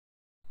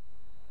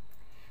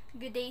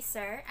Good day,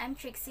 sir. I'm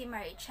Trixie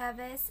Marie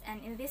Chavez,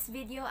 and in this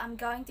video, I'm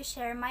going to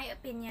share my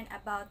opinion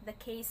about the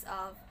case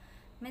of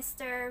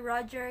Mr.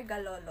 Roger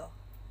Galolo.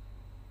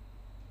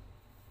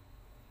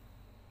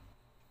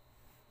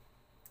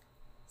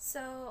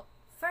 So,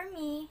 for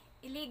me,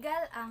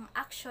 illegal ang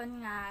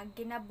aksyon nga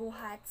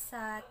ginabuhat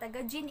sa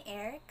taga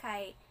Jin-Air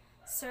kay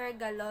Sir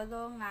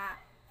Galolo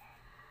nga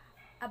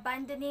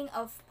abandoning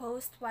of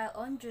post while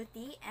on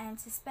duty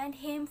and suspend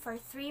him for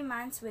 3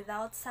 months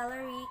without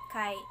salary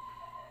kay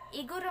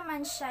igo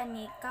raman siya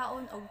ni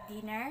kaon og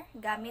dinner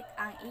gamit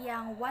ang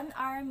iyang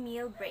 1-hour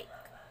meal break.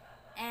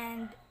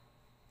 And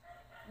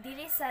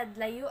dili sad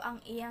layo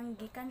ang iyang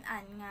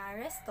gikanan nga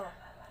resto.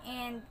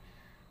 And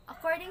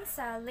according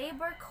sa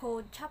Labor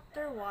Code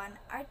Chapter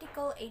 1,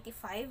 Article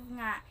 85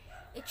 nga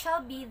it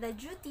shall be the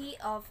duty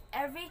of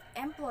every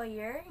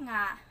employer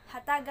nga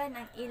hatagan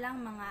ang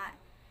ilang mga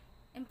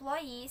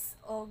employees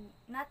og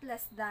not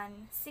less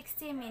than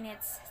 60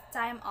 minutes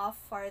time off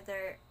for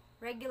their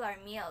regular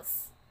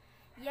meals.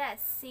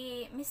 Yes,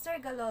 si Mr.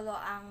 Galolo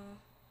ang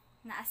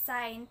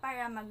na-assign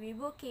para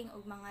mag-rebooking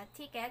og mga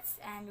tickets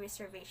and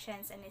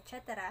reservations and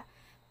etc.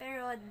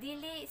 Pero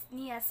dili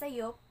niya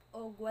sayop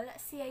o wala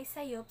siya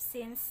sayop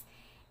since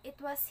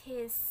it was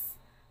his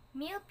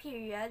meal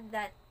period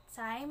that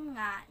time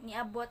nga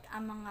niabot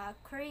ang mga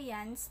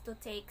Koreans to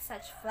take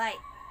such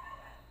flight.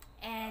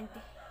 And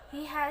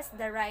he has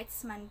the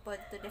rights man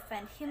pod to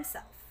defend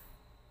himself.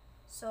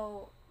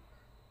 So,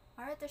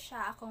 mara to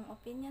siya akong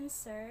opinion,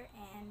 sir,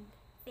 and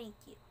thank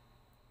you.